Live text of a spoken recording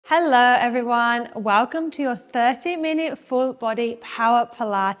Hello everyone, welcome to your 30-minute full body power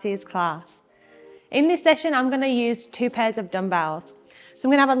Pilates class. In this session, I'm going to use 2 pairs of dumbbells. So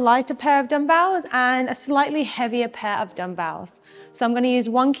I'm going to have a lighter pair of dumbbells and a slightly heavier pair of dumbbells. So I'm going to use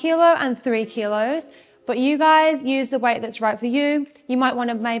 1 kilo and 3 kilos, but you guys use the weight that's right for you. You might want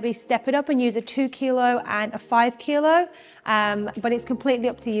to maybe step it up and use a 2 kilo and a 5 kilo, but it's completely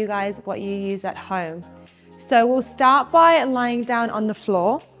up to you guys what you use at home. So we'll start by lying down on the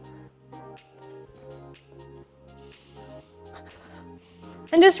floor.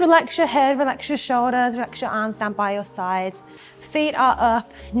 And just relax your head, relax your shoulders, relax your arms down by your sides. Feet are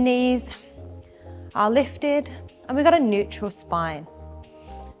up, knees are lifted, and we've got a neutral spine.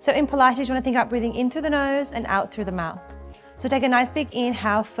 So in Pilates, you want to think about breathing in through the nose and out through the mouth. So take a nice big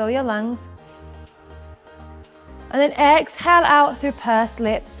inhale, fill your lungs. And then exhale out through pursed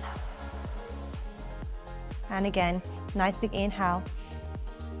lips. And again, nice big inhale.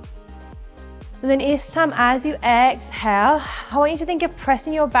 And then each time as you exhale, I want you to think of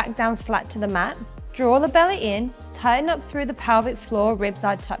pressing your back down flat to the mat. Draw the belly in, tighten up through the pelvic floor, ribs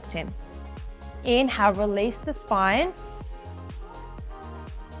are tucked in. Inhale, release the spine.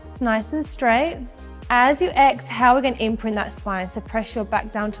 It's nice and straight. As you exhale, we're going to imprint that spine. So press your back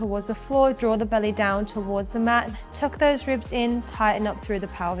down towards the floor, draw the belly down towards the mat, tuck those ribs in, tighten up through the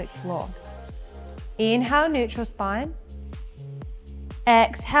pelvic floor. Inhale, neutral spine.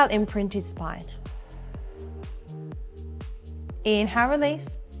 Exhale, imprinted spine. Inhale,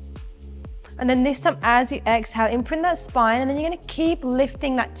 release. And then this time as you exhale, imprint that spine, and then you're going to keep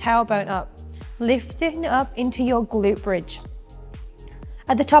lifting that tailbone up. Lifting up into your glute bridge.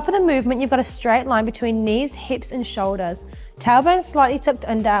 At the top of the movement, you've got a straight line between knees, hips and shoulders. Tailbone slightly tucked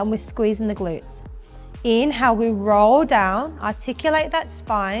under and we're squeezing the glutes. Inhale, we roll down, articulate that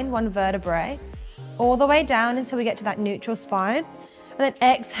spine, 1 vertebrae, all the way down until we get to that neutral spine. And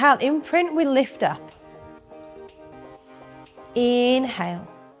then exhale, imprint, we lift up. Inhale.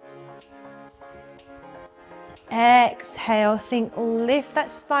 Exhale, think lift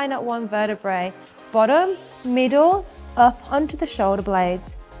that spine up 1 vertebrae. Bottom, middle, up onto the shoulder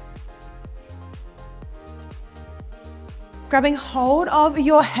blades. Grabbing hold of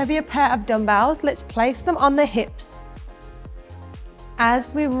your heavier pair of dumbbells, let's place them on the hips. As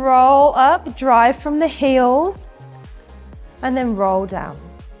we roll up, drive from the heels, and then roll down.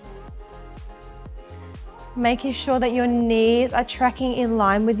 Making sure that your knees are tracking in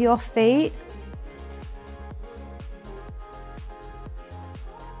line with your feet.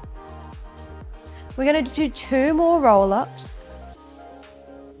 We're going to do 2 more roll-ups.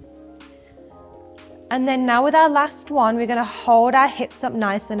 And then now with our last one, we're going to hold our hips up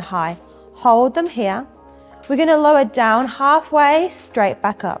nice and high. Hold them here. We're going to lower down halfway, straight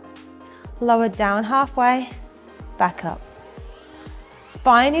back up. Lower down halfway, back up.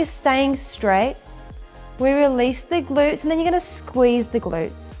 Spine is staying straight. We release the glutes, and then you're going to squeeze the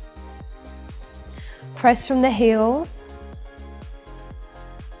glutes. Press from the heels.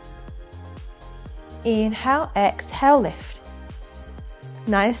 Inhale, exhale, lift.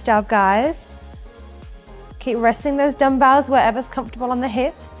 Nice job, guys. Keep resting those dumbbells wherever's comfortable on the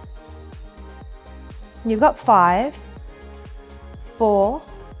hips. You've got 5, 4,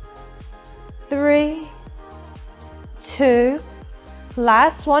 3, 2,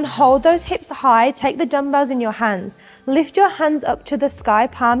 last one. Hold those hips high, take the dumbbells in your hands. Lift your hands up to the sky,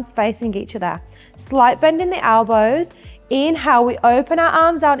 palms facing each other. Slight bend in the elbows. Inhale, we open our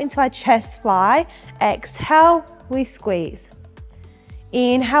arms out into our chest fly. Exhale, we squeeze.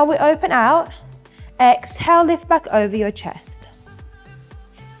 Inhale, we open out. Exhale, lift back over your chest.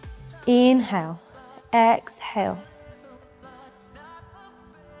 Inhale, exhale.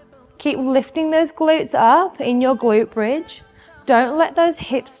 Keep lifting those glutes up in your glute bridge. Don't let those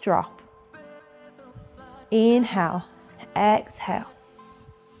hips drop. Inhale, exhale.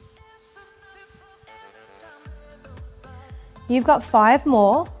 You've got 5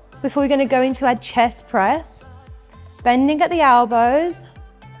 more before we're going to go into our chest press. Bending at the elbows,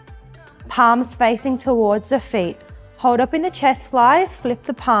 palms facing towards the feet. Hold up in the chest fly, flip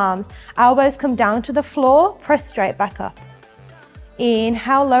the palms. Elbows come down to the floor, press straight back up.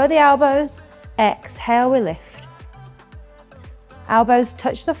 Inhale, lower the elbows. Exhale, we lift. Elbows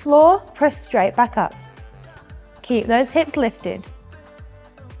touch the floor, press straight back up. Keep those hips lifted.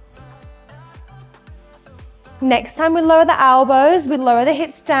 Next time we lower the elbows, we lower the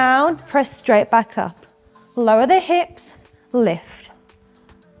hips down, press straight back up. Lower the hips, lift.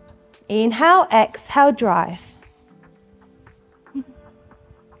 Inhale, exhale, drive.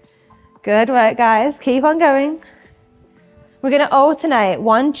 Good work, guys. Keep on going. We're going to alternate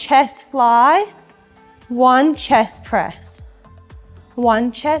 1 chest fly, 1 chest press.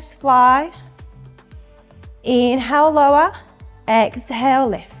 One chest fly. Inhale, lower. Exhale,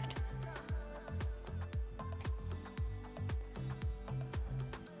 lift.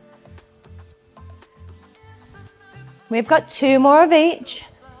 We've got 2 more of each.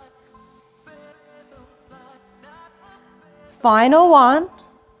 Final one.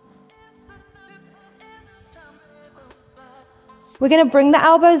 We're going to bring the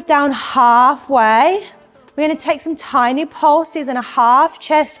elbows down halfway. We're going to take some tiny pulses and a half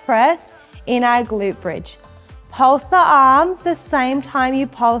chest press in our glute bridge. Pulse the arms the same time you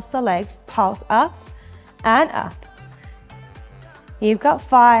pulse the legs. Pulse up and up. You've got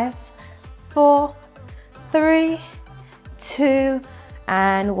 5, 4, 3, 2,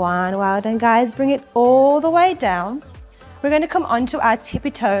 and 1. Well done, guys. Bring it all the way down. We're going to come onto our tippy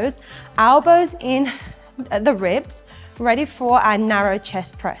toes, elbows in the ribs, ready for our narrow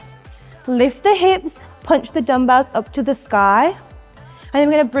chest press. Lift the hips, punch the dumbbells up to the sky, and then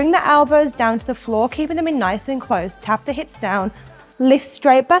we're going to bring the elbows down to the floor, keeping them in nice and close. Tap the hips down, lift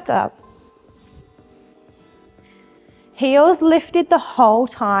straight back up. Heels lifted the whole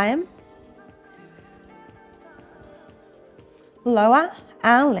time. Lower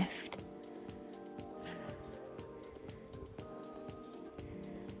and lift.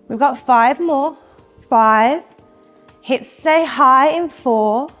 We've got 5 more. 5. Hips stay high in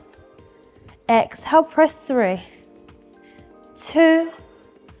 4. Exhale, press 3. 2.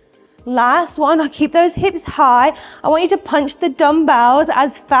 Last one. Keep those hips high. I want you to punch the dumbbells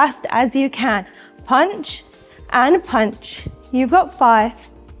as fast as you can. Punch and punch. You've got 5,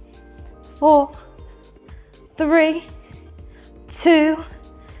 4, 3, 2,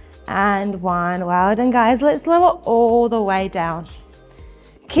 and 1. Well done, guys. Let's lower all the way down.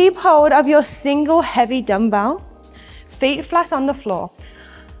 Keep hold of your single heavy dumbbell, feet flat on the floor.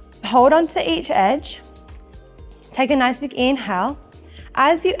 Hold on to each edge. Take a nice big inhale.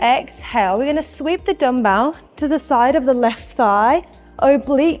 As you exhale, we're going to sweep the dumbbell to the side of the left thigh,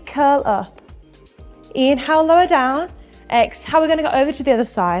 oblique curl up. Inhale, lower down. Exhale, we're going to go over to the other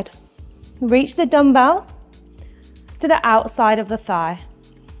side. Reach the dumbbell to the outside of the thigh.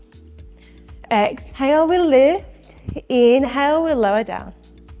 Exhale, we lift. Inhale, we lower down.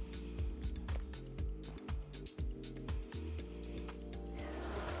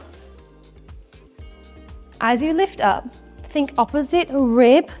 As you lift up, think opposite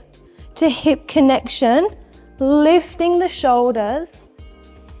rib to hip connection, lifting the shoulders.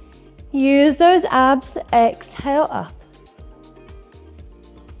 Use those abs, exhale up.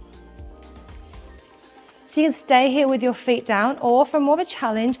 So you can stay here with your feet down, or for more of a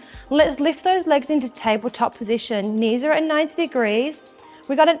challenge, let's lift those legs into tabletop position. Knees are at 90 degrees.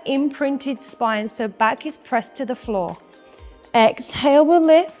 We got an imprinted spine, so back is pressed to the floor. Exhale, we'll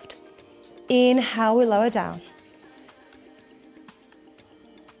lift. Inhale, we lower down.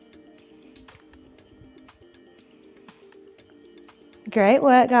 Great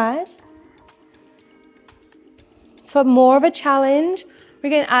work, guys. For more of a challenge, we're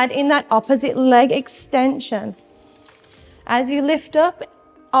going to add in that opposite leg extension. As you lift up,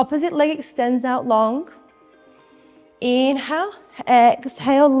 opposite leg extends out long. Inhale,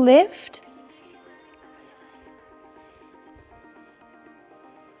 exhale, lift.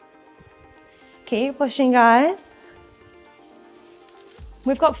 Keep pushing, guys.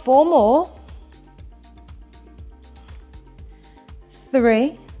 We've got 4 more.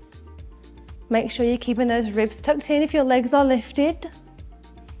 3. Make sure you're keeping those ribs tucked in if your legs are lifted.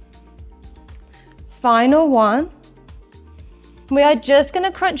 Final one. We are just going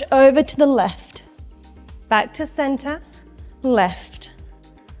to crunch over to the left. Back to center, left.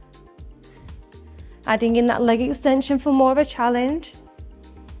 Adding in that leg extension for more of a challenge.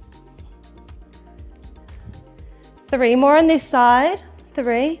 3 more on this side.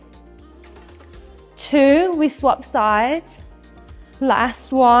 3, 2, we swap sides.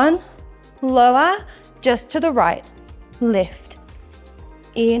 Last one, lower, just to the right, lift.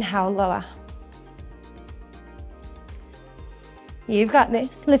 Inhale, lower. You've got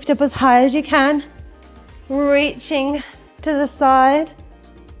this. Lift up as high as you can, reaching to the side.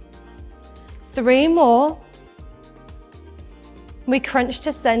 3 more. We crunch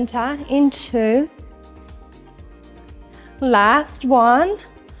to center in 2. Last one,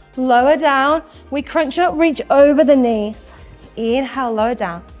 lower down. We crunch up, reach over the knees. Inhale, lower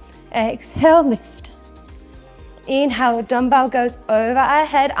down. Exhale, lift. Inhale, dumbbell goes over our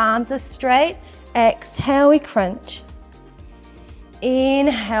head, arms are straight. Exhale, we crunch.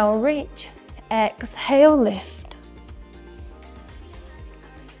 Inhale, reach. Exhale, lift.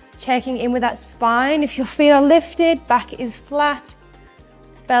 Checking in with that spine. If your feet are lifted, back is flat,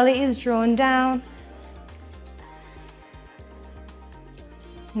 belly is drawn down.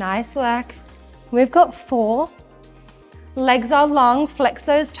 Nice work. We've got 4. Legs are long, flex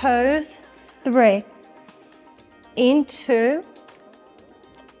those toes. 3. In 2.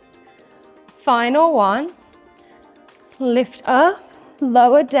 Final 1. Lift up,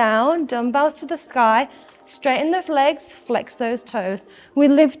 lower down, dumbbells to the sky. Straighten the legs, flex those toes. We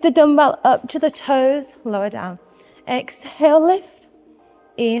lift the dumbbell up to the toes, lower down. Exhale, lift.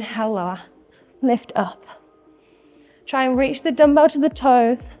 Inhale, lower. Lift up. Try and reach the dumbbell to the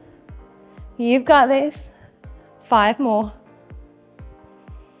toes. You've got this. 5 more.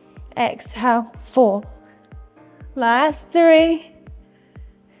 Exhale, 4. Last 3,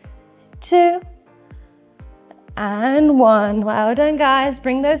 2, and 1. Well done, guys.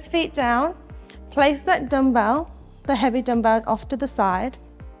 Bring those feet down. Place that dumbbell, the heavy dumbbell, off to the side.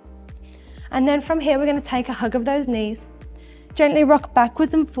 And then from here, we're going to take a hug of those knees. Gently rock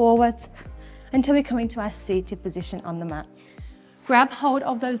backwards and forwards until we come into our seated position on the mat. Grab hold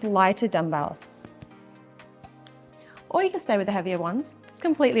of those lighter dumbbells. Or you can stay with the heavier ones. It's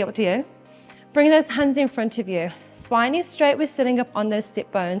completely up to you. Bring those hands in front of you. Spine is straight, we're sitting up on those sit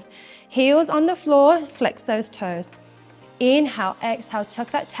bones. Heels on the floor, flex those toes. Inhale, exhale, tuck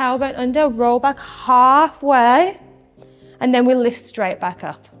that tailbone under, roll back halfway, and then we lift straight back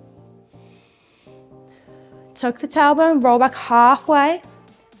up. Tuck the tailbone, roll back halfway,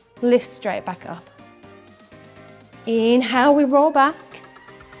 lift straight back up. Inhale, we roll back.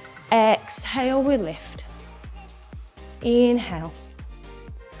 Exhale, we lift. Inhale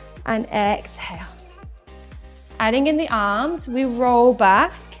and exhale. Adding in the arms, we roll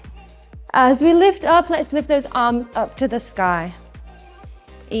back. As we lift up, let's lift those arms up to the sky.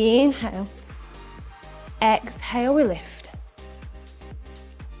 Inhale. Exhale, we lift.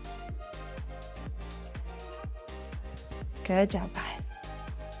 Good job, guys.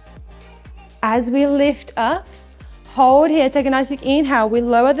 As we lift up, hold here, take a nice big inhale. We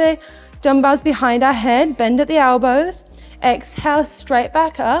lower the dumbbells behind our head, bend at the elbows. Exhale, straight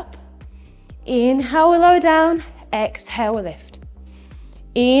back up. Inhale, we lower down. Exhale, we lift.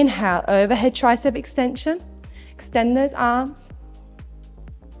 Inhale, overhead tricep extension. Extend those arms.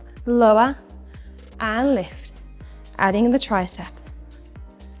 Lower and lift. Adding the tricep.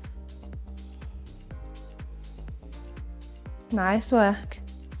 Nice work.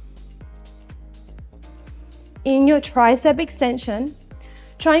 In your tricep extension,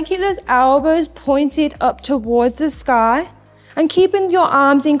 try and keep those elbows pointed up towards the sky and keeping your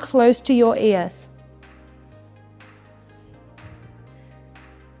arms in close to your ears.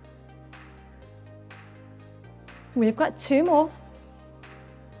 We've got 2 more.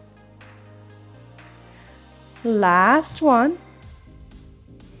 Last one.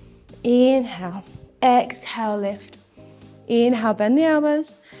 Inhale, exhale, lift. Inhale, bend the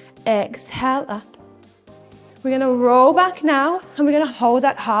elbows. Exhale, up. We're gonna roll back now, and we're gonna hold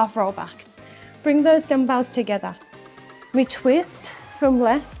that half roll back. Bring those dumbbells together. We twist from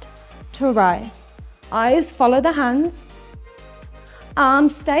left to right. Eyes follow the hands.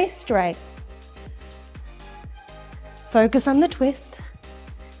 Arms stay straight. Focus on the twist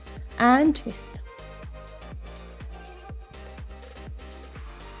and twist.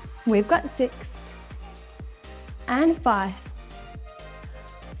 We've got 6 and 5,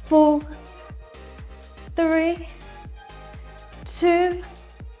 4, 3, 2,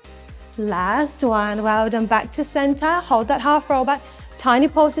 last one. Well done. Back to center. Hold that half roll back. Tiny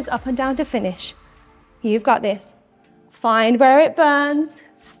pulses up and down to finish. You've got this. Find where it burns.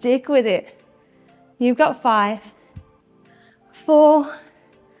 Stick with it. You've got 5, 4,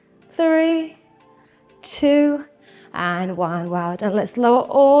 3, 2, and 1. Well done. Let's lower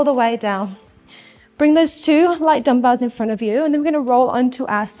all the way down. Bring those 2 light dumbbells in front of you, and then we're going to roll onto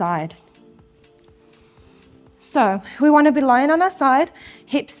our side. So we want to be lying on our side,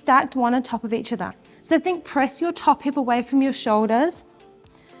 hips stacked one on top of each other. So think press your top hip away from your shoulders,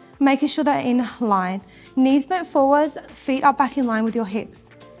 making sure they're in line. Knees bent forwards, feet are back in line with your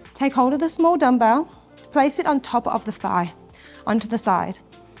hips. Take hold of the small dumbbell, place it on top of the thigh, onto the side.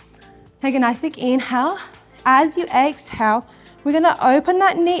 Take a nice big inhale. As you exhale, we're going to open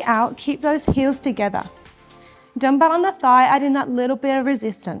that knee out, keep those heels together. Dumbbell on the thigh, adding that little bit of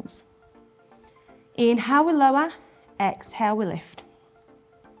resistance. Inhale, we lower. Exhale, we lift.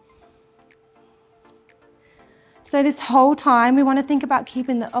 So this whole time, we want to think about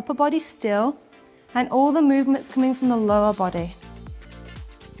keeping the upper body still and all the movements coming from the lower body.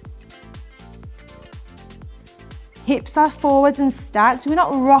 Hips are forwards and stacked. We're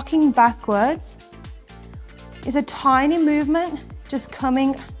not rocking backwards. It's a tiny movement just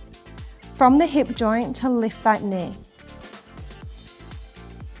coming from the hip joint to lift that knee.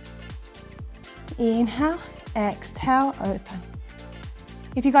 Inhale, exhale, open.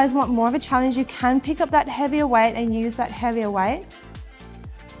 If you guys want more of a challenge, you can pick up that heavier weight and use that heavier weight.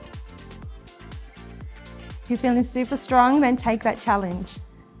 If you're feeling super strong, then take that challenge.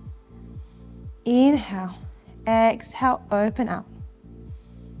 Inhale, exhale, open up.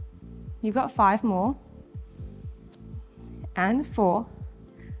 You've got 5 more. And 4,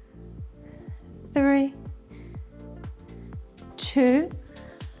 3, 2,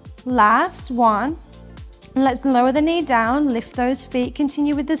 last 1. Let's lower the knee down, lift those feet,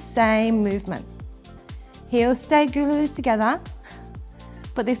 continue with the same movement. Heels stay glued together,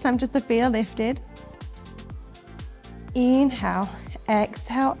 but this time just the feet are lifted. Inhale,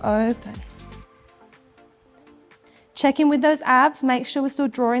 exhale, open. Check in with those abs, make sure we're still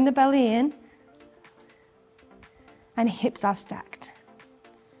drawing the belly in. And hips are stacked.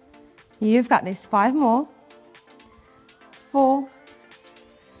 You've got this. 5 more. 4,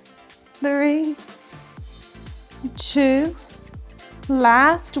 3, 2,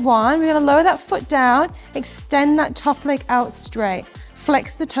 last 1. We're gonna lower that foot down, extend that top leg out straight.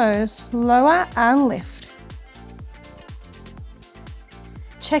 Flex the toes, lower and lift.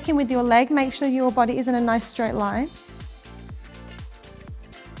 Check in with your leg, make sure your body is in a nice straight line.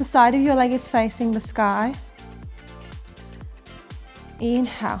 The side of your leg is facing the sky.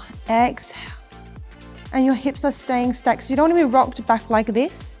 Inhale, exhale. And your hips are staying stacked. So you don't want to be rocked back like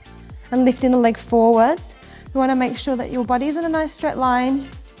this and lifting the leg forwards. You want to make sure that your body is in a nice straight line,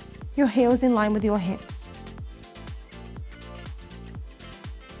 your heels in line with your hips.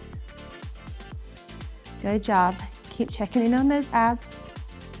 Good job. Keep checking in on those abs.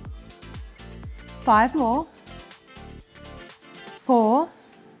 5 more. 4,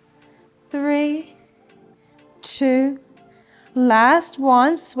 3, 2, last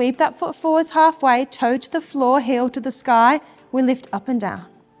 1. Sweep that foot forwards halfway, toe to the floor, heel to the sky. We lift up and down.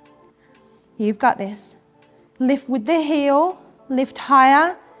 You've got this. Lift with the heel, lift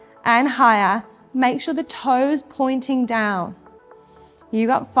higher and higher. Make sure the toes pointing down. You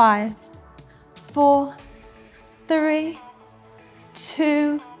got 5, 4, 3,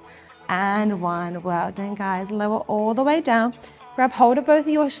 2, and 1. Well done, guys. Lower all the way down. Grab hold of both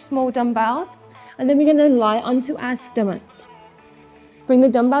of your small dumbbells, and then we're going to lie onto our stomachs. Bring the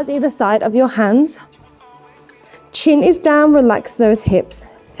dumbbells either side of your hands. Chin is down, relax those hips.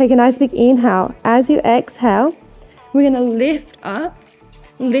 Take a nice big inhale. As you exhale, we're going to lift up,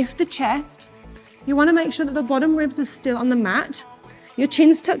 lift the chest. You want to make sure that the bottom ribs are still on the mat. Your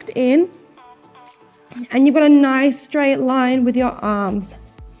chin's tucked in, and you've got a nice straight line with your arms.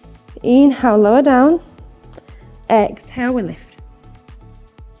 Inhale, lower down. Exhale, we lift.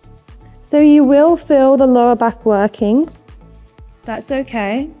 So you will feel the lower back working. That's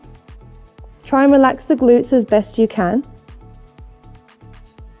okay. Try and relax the glutes as best you can.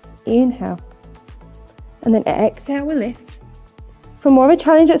 Inhale. And then exhale, we lift. For more of a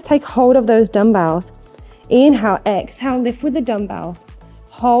challenge, let's take hold of those dumbbells. Inhale, exhale, lift with the dumbbells.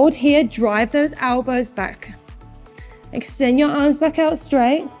 Hold here, drive those elbows back. Extend your arms back out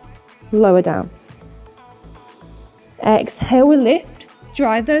straight. Lower down. Exhale, we lift.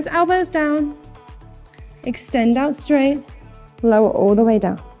 Drive those elbows down. Extend out straight. Lower all the way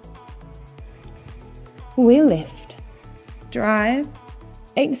down. We lift. Drive.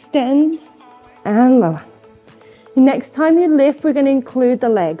 Extend. And lower. Next time you lift, we're going to include the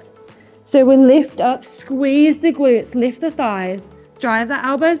legs. So we lift up, squeeze the glutes, lift the thighs. Drive the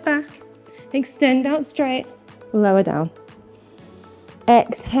elbows back. Extend out straight. Lower down.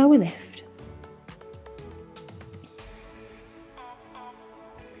 Exhale, we lift.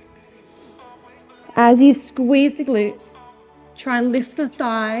 As you squeeze the glutes, try and lift the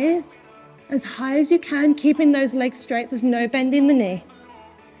thighs as high as you can, keeping those legs straight. There's no bend in the knee.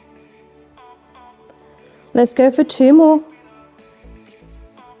 Let's go for 2 more.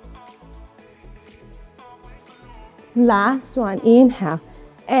 Last one. Inhale.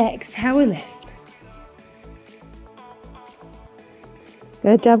 Exhale, we lift.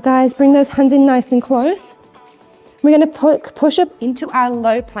 Good job, guys. Bring those hands in nice and close. We're going to push up into our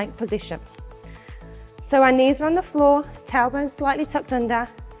low plank position. So our knees are on the floor, tailbone slightly tucked under,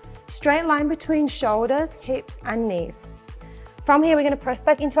 straight line between shoulders, hips and knees. From here, we're going to press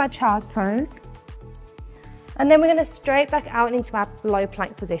back into our child's pose. And then we're going to straight back out into our low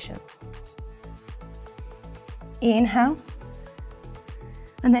plank position. Inhale.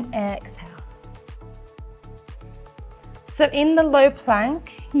 And then exhale. So in the low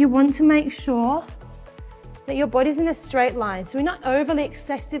plank, you want to make sure that your body's in a straight line. So we're not overly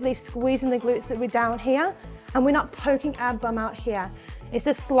excessively squeezing the glutes that we're down here, and we're not poking our bum out here. It's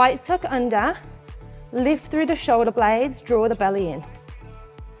a slight tuck under, lift through the shoulder blades, draw the belly in.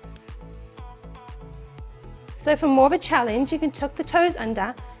 So for more of a challenge, you can tuck the toes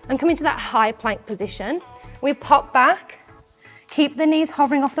under and come into that high plank position. We pop back, keep the knees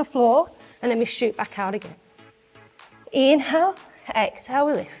hovering off the floor, and then we shoot back out again. Inhale, exhale,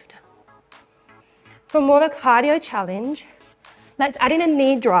 we lift. For more of a cardio challenge, let's add in a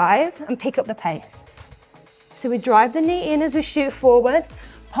knee drive and pick up the pace. So we drive the knee in as we shoot forward,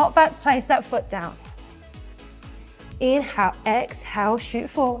 pop back, place that foot down. Inhale, exhale, shoot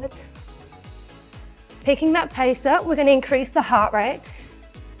forward. Picking that pace up, we're going to increase the heart rate,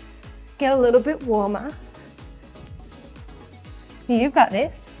 get a little bit warmer. You've got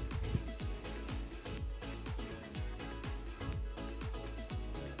this.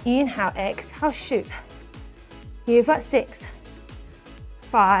 Inhale, exhale, shoot. You've got 6,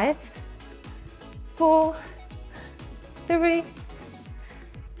 5, 4, 3,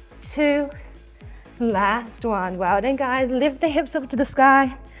 2, last one. Well done, guys. Lift the hips up to the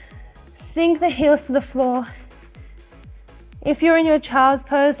sky. Sink the heels to the floor. If you're in your child's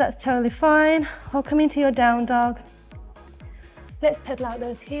pose, that's totally fine. Or come into your down dog. Let's pedal out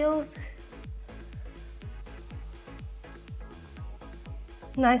those heels.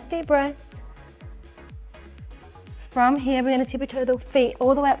 Nice deep breaths. From here, we're going to tippy toe the feet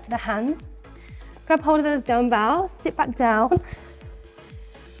all the way up to the hands. Grab hold of those dumbbells, sit back down,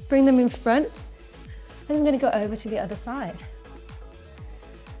 bring them in front, and I'm going to go over to the other side.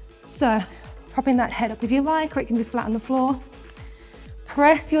 So, propping that head up if you like, or it can be flat on the floor.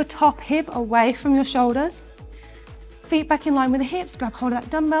 Press your top hip away from your shoulders. Feet back in line with the hips, grab hold of that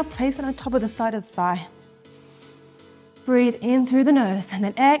dumbbell, place it on top of the side of the thigh. Breathe in through the nose, and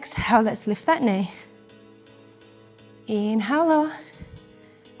then exhale, let's lift that knee. Inhale, lower.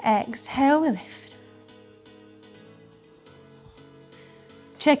 Exhale, we lift.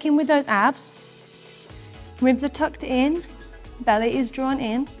 Check in with those abs. Ribs are tucked in, belly is drawn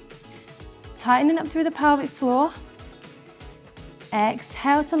in. Tightening up through the pelvic floor.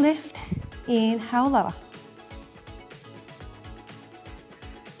 Exhale to lift, inhale, lower.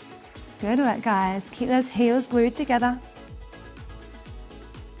 Good work, guys. Keep those heels glued together.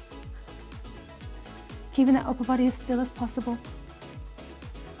 Keeping that upper body as still as possible.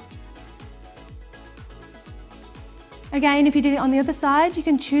 Again, if you did it on the other side, you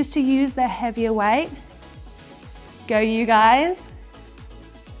can choose to use the heavier weight. Go you guys.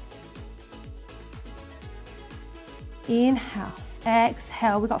 Inhale,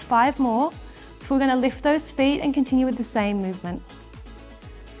 exhale. We've got 5 more. We're going to lift those feet and continue with the same movement.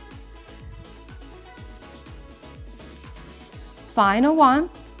 Final one,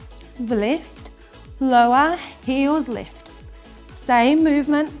 lift, lower, heels lift. Same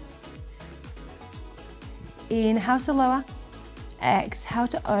movement. Inhale to lower, exhale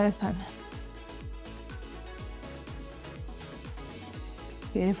to open.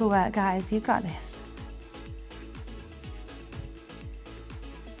 Beautiful work, guys, you've got this.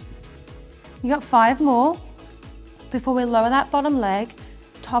 You got 5 more before we lower that bottom leg.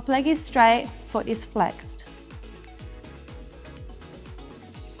 Top leg is straight, foot is flexed.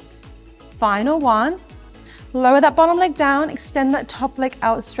 Final one. Lower that bottom leg down, extend that top leg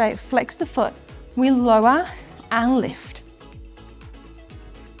out straight, flex the foot. We lower and lift.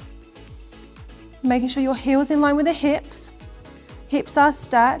 Making sure your heel's in line with the hips. Hips are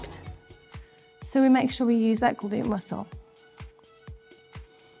stacked, so we make sure we use that glute muscle.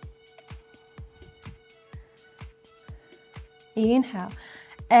 Inhale,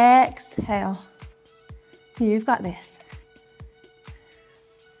 exhale. You've got this.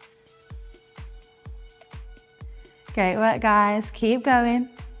 Great work, guys. Keep going.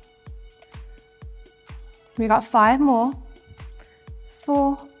 We got 5 more.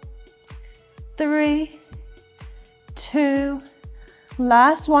 4, 3, 2.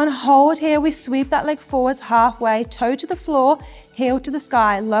 Last one. Hold here. We sweep that leg forwards halfway, toe to the floor, heel to the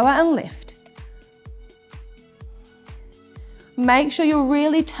sky. Lower and lift. Make sure you're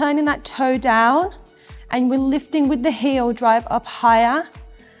really turning that toe down and we're lifting with the heel. Drive up higher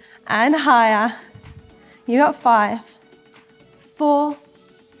and higher. You got 5, 4,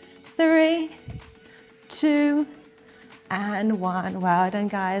 3, 2, and 1. Well done,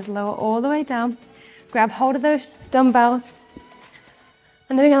 guys. Lower all the way down. Grab hold of those dumbbells.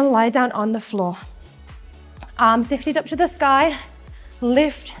 And then we're going to lie down on the floor. Arms lifted up to the sky.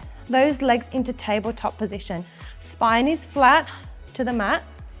 Lift those legs into tabletop position. Spine is flat to the mat,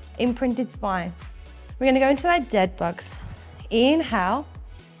 imprinted spine. We're going to go into our dead bugs. Inhale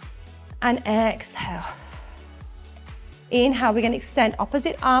and exhale. Inhale, we're going to extend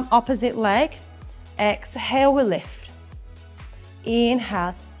opposite arm, opposite leg. Exhale, we lift.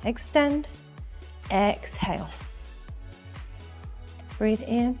 Inhale, extend, exhale. Breathe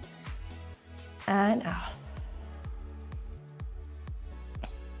in and out.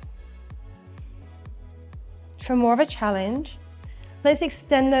 For more of a challenge, let's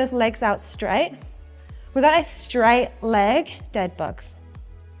extend those legs out straight. We've got a straight leg dead bugs.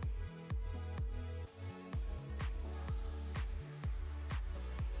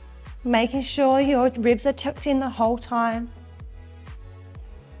 Making sure your ribs are tucked in the whole time.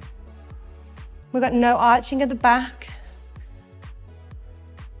 We've got no arching at the back.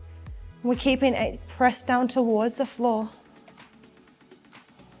 We're keeping it pressed down towards the floor.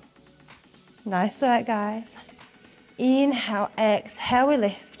 Nice work, guys. Inhale, exhale, we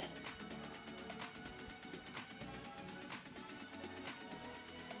lift.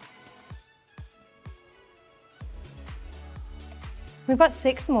 We've got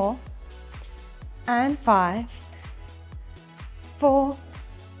 6 more. And 5, 4,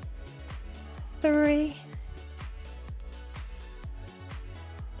 3.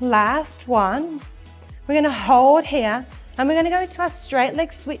 Last one. We're going to hold here and we're going to go to our straight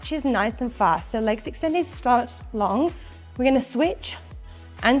leg switches nice and fast. So legs extended start long. We're going to switch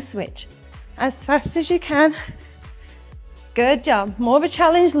and switch as fast as you can. Good job. More of a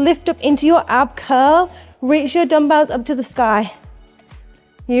challenge. Lift up into your ab curl. Reach your dumbbells up to the sky.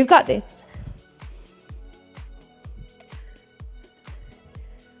 You've got this.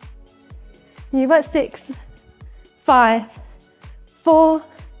 You've got 6, 5, 4,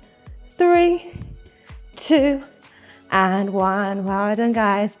 3, 2, and 1. Well done,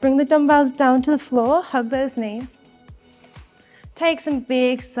 guys. Bring the dumbbells down to the floor. Hug those knees. Take some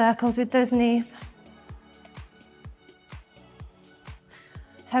big circles with those knees.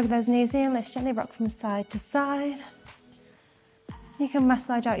 Hug those knees in. Let's gently rock from side to side. You can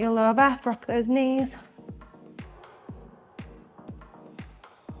massage out your lower back, rock those knees.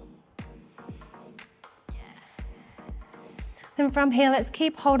 Then from here, let's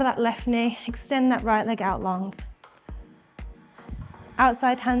keep hold of that left knee, extend that right leg out long.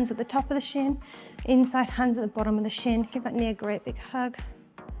 Outside hands at the top of the shin, inside hands at the bottom of the shin. Give that knee a great big hug.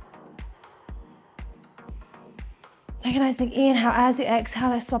 Take a nice big inhale. As you exhale,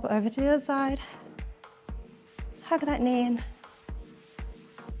 let's swap it over to the other side. Hug that knee in.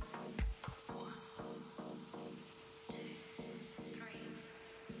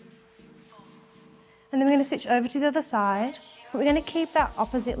 And then we're going to switch over to the other side. But we're going to keep that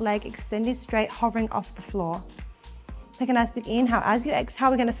opposite leg extended straight, hovering off the floor. Take a nice big inhale. As you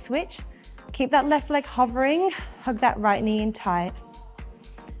exhale, we're going to switch. Keep that left leg hovering. Hug that right knee in tight.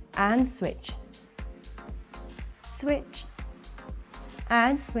 And switch. Switch.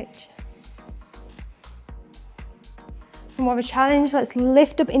 And switch. For more of a challenge, let's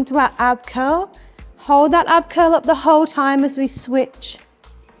lift up into our ab curl. Hold that ab curl up the whole time as we switch.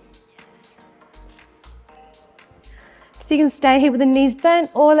 So you can stay here with the knees bent,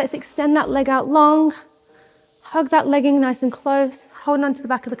 or let's extend that leg out long. Hug that leg in nice and close, holding onto the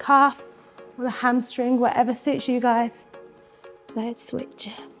back of the calf or the hamstring, whatever suits you guys. Let's switch.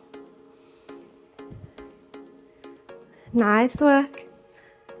 Nice work.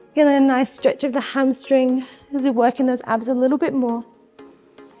 Getting a nice stretch of the hamstring as we're working those abs a little bit more.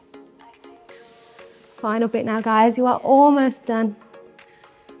 Final bit now, guys. You are almost done.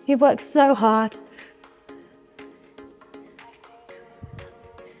 You've worked so hard.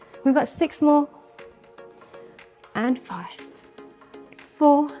 We've got 6 more. And 5,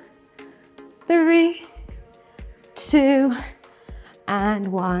 4, 3, 2, and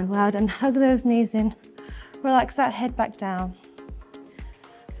 1. Well done. Hug those knees in. Relax that head back down.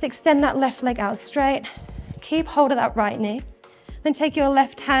 So extend that left leg out straight. Keep hold of that right knee. Then take your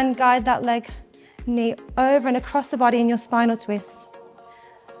left hand, guide that leg, knee over and across the body in your spinal twist.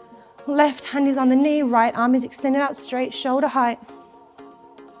 Left hand is on the knee, right arm is extended out straight, shoulder height.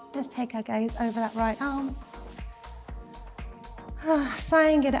 Let's take our gaze over that right arm.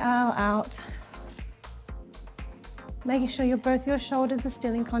 Sighing it all out. Making sure both your shoulders are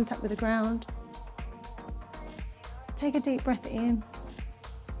still in contact with the ground. Take a deep breath in.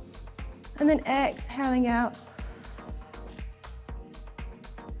 And then exhaling out.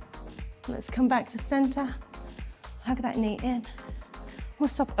 Let's come back to center. Hug that knee in. We'll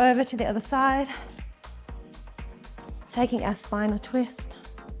stop over to the other side. Taking our spinal twist.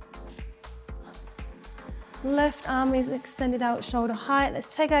 Left arm is extended out, shoulder height.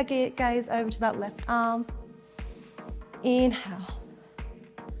 Let's take our gaze over to that left arm. Inhale.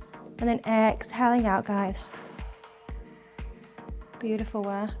 And then exhaling out, guys. Beautiful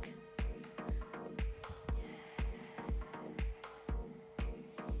work.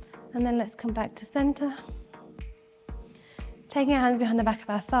 And then let's come back to center. Taking our hands behind the back of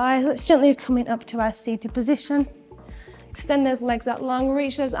our thighs. Let's gently come in up to our seated position. Extend those legs out long,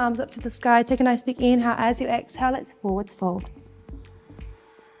 reach those arms up to the sky. Take a nice big inhale. As you exhale, let's forwards fold.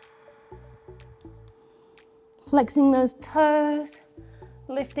 Flexing those toes,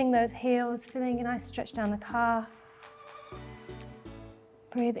 lifting those heels, feeling a nice stretch down the calf.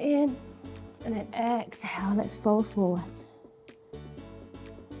 Breathe in, and then exhale, let's fold forward.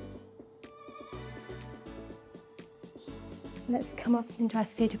 Let's come up into our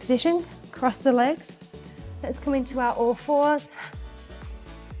seated position, cross the legs. Let's come into our all fours.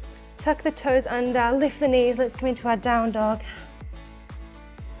 Tuck the toes under, lift the knees, let's come into our down dog.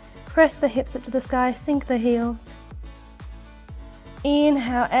 Press the hips up to the sky, sink the heels.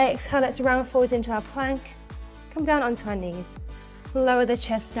 Inhale, exhale, let's round forwards into our plank. Come down onto our knees. Lower the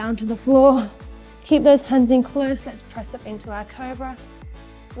chest down to the floor. Keep those hands in close, let's press up into our cobra.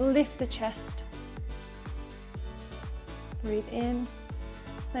 Lift the chest. Breathe in.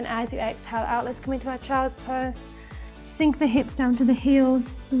 Then as you exhale out, let's come into our child's pose. Sink the hips down to the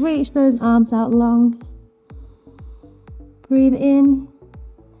heels. Reach those arms out long. Breathe in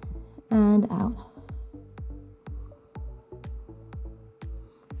and out.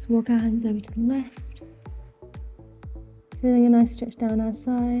 Let's walk our hands over to the left. Feeling a nice stretch down our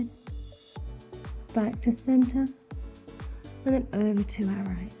side. Back to center. And then over to our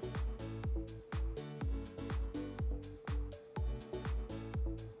right.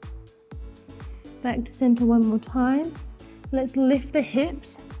 Back to center one more time. Let's lift the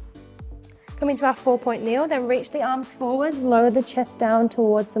hips. Come into our 4-point kneel, then reach the arms forwards, lower the chest down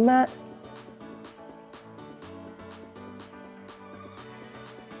towards the mat.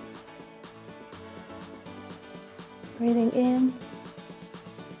 Breathing in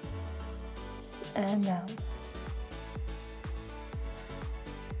and out.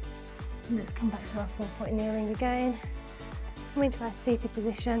 And let's come back to our 4-point kneeling again. Let's come into our seated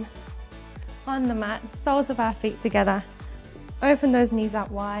position. On the mat, soles of our feet together. Open those knees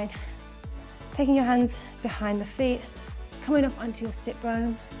out wide. Taking your hands behind the feet, coming up onto your sit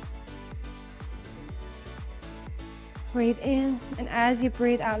bones. Breathe in, and as you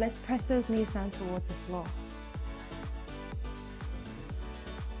breathe out, let's press those knees down towards the floor.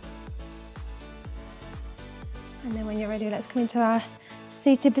 And then when you're ready, let's come into our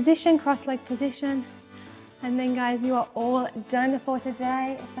seated position, cross-leg position. And then guys, you are all done for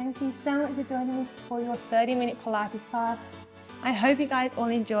today. Thank you so much for joining me for your 30-minute Pilates class. I hope you guys all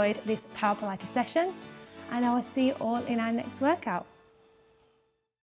enjoyed this Power Pilates session, and I will see you all in our next workout.